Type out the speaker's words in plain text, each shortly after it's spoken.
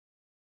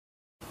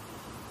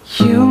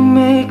You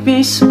make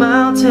me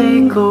smile,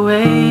 take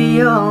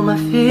away all my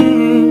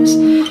fears.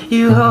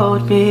 You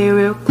hold me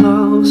real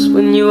close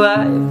when you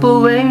wipe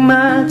away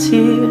my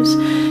tears.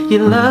 You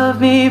love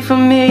me for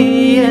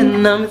me,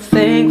 and I'm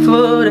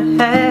thankful to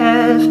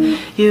have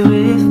you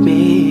with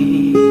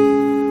me.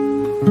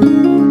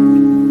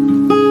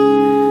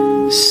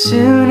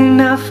 Soon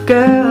enough,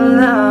 girl,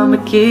 I'ma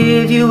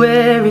give you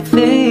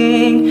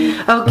everything.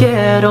 I'll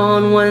get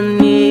on one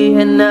knee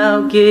and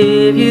I'll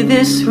give you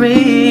this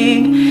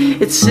ring.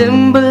 It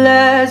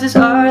symbolizes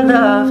our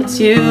love, it's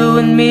you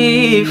and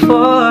me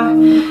for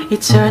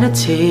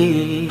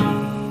eternity.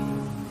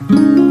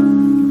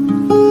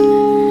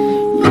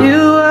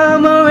 You are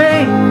my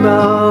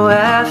rainbow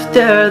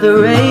after the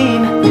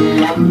rain.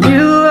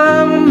 You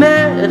are my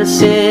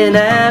medicine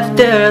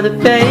after the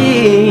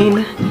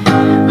pain.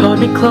 Hold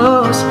me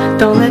close,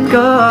 don't let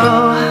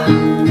go,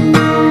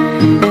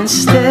 and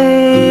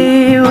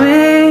stay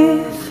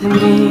with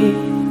me.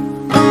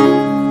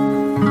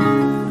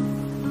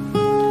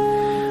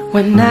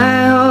 When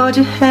I hold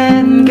your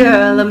hand,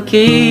 girl, I'm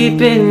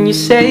keeping you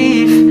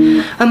safe.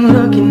 I'm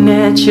looking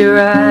at your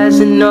eyes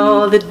and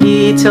all the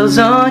details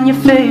on your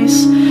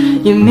face.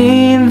 You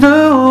mean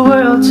the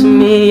world to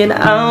me, and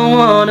I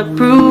wanna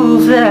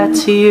prove that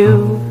to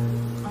you.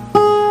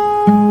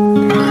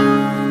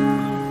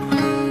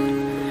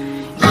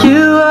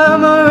 You are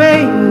my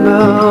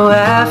rainbow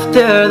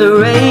after the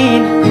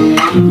rain.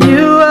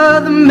 You are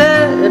the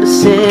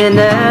medicine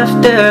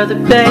after the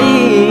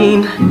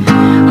pain.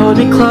 Hold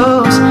me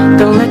close,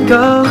 don't let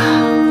go,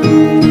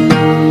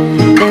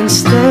 and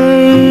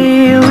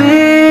stay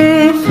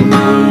with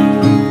me.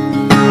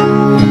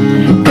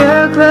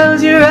 Girl,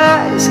 close your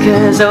eyes,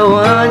 'cause I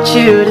want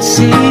you to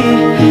see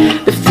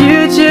the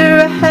future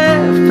I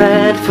have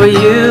planned for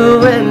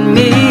you and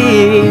me.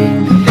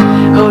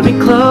 Hold me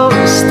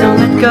close, don't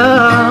let go,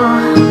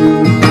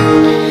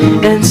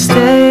 and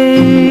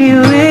stay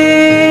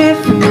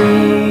with me,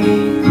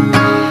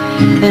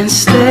 and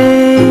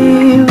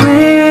stay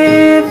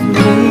with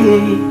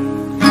me,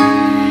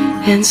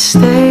 and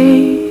stay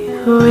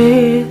with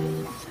me.